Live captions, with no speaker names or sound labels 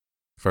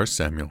1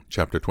 Samuel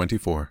chapter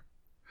 24.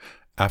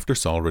 After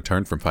Saul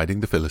returned from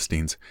fighting the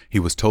Philistines, he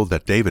was told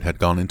that David had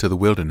gone into the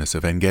wilderness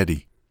of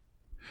En-Gedi.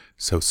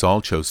 So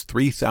Saul chose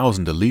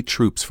 3,000 elite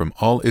troops from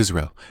all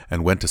Israel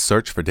and went to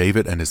search for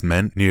David and his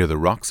men near the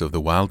rocks of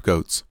the wild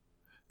goats.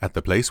 At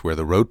the place where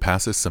the road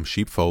passes some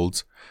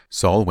sheepfolds,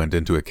 Saul went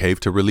into a cave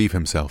to relieve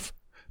himself.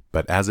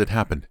 But as it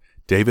happened,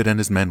 David and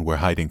his men were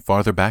hiding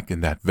farther back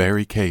in that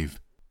very cave.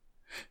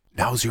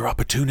 "Now's your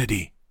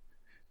opportunity,"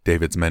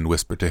 David's men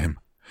whispered to him.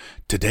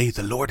 "Today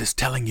the Lord is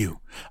telling you,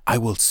 I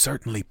will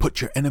certainly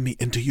put your enemy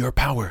into your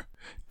power,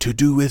 to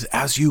do with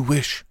as you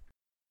wish."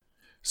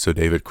 So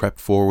David crept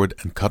forward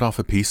and cut off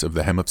a piece of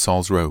the hem of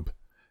Saul's robe.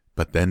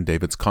 But then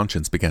David's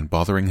conscience began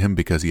bothering him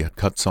because he had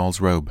cut Saul's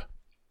robe.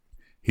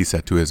 He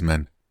said to his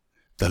men,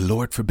 "The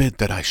Lord forbid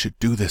that I should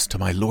do this to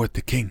my lord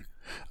the king.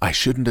 I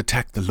shouldn't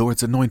attack the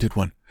Lord's anointed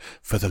one,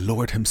 for the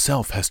Lord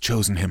himself has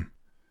chosen him."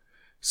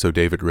 So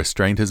David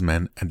restrained his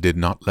men and did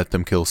not let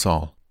them kill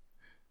Saul.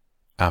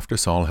 After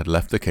Saul had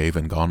left the cave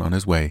and gone on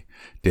his way,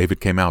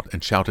 David came out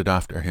and shouted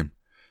after him,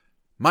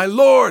 "My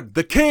lord,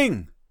 the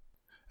king!"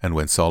 And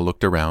when Saul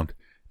looked around,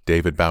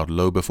 David bowed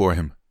low before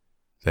him.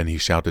 Then he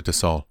shouted to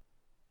Saul,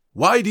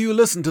 "Why do you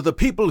listen to the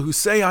people who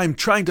say I am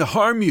trying to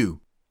harm you?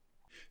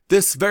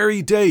 This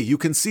very day you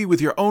can see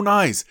with your own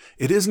eyes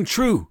it isn't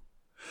true.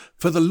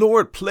 For the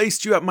Lord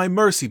placed you at my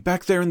mercy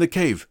back there in the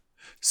cave.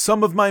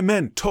 Some of my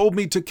men told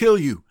me to kill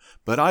you,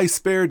 but I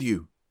spared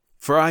you.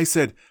 For I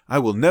said, I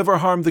will never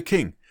harm the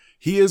king.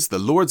 He is the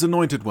Lord's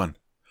anointed one.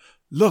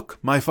 Look,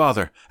 my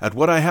father, at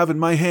what I have in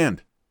my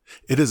hand.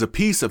 It is a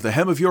piece of the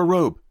hem of your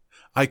robe.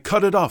 I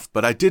cut it off,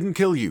 but I didn't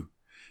kill you.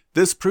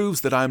 This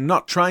proves that I am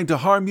not trying to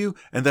harm you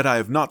and that I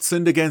have not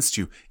sinned against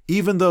you,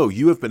 even though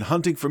you have been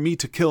hunting for me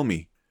to kill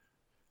me.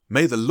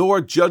 May the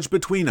Lord judge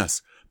between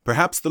us.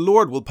 Perhaps the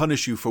Lord will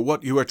punish you for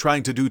what you are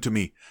trying to do to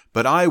me,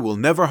 but I will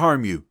never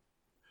harm you.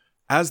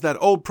 As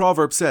that old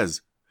proverb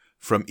says,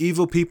 from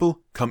evil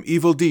people come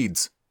evil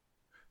deeds.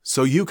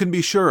 So you can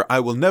be sure I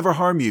will never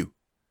harm you.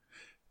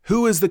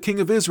 Who is the king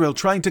of Israel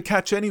trying to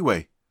catch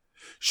anyway?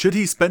 Should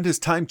he spend his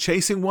time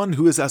chasing one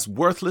who is as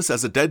worthless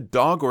as a dead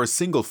dog or a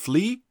single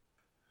flea?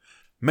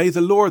 May the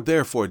Lord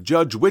therefore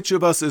judge which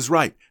of us is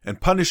right and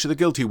punish the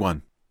guilty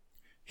one.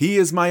 He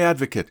is my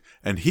advocate,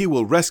 and he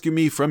will rescue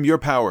me from your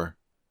power."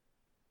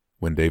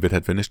 When David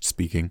had finished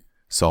speaking,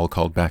 Saul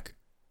called back,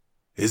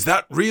 "Is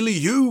that really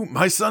you,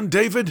 my son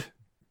David?"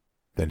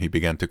 Then he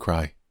began to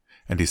cry,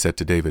 and he said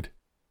to David,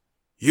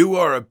 "You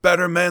are a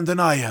better man than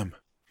I am,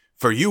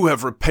 for you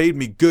have repaid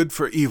me good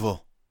for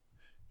evil.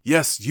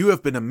 Yes, you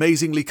have been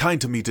amazingly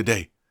kind to me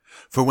today,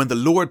 for when the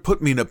Lord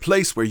put me in a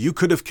place where you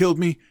could have killed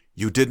me,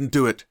 you didn't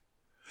do it.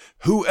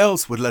 Who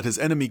else would let his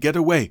enemy get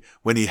away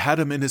when he had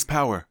him in his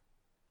power?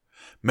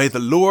 May the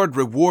Lord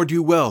reward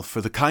you well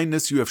for the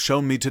kindness you have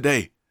shown me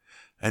today.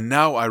 And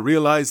now I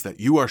realize that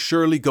you are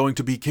surely going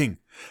to be king,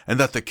 and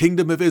that the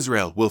kingdom of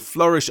Israel will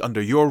flourish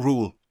under your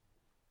rule.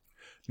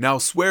 Now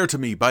swear to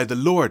me by the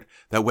Lord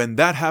that when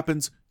that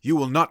happens, you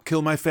will not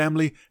kill my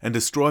family and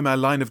destroy my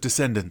line of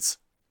descendants."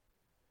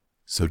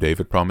 So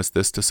David promised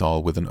this to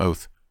Saul with an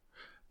oath.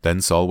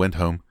 Then Saul went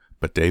home,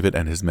 but David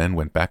and his men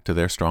went back to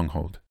their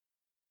stronghold.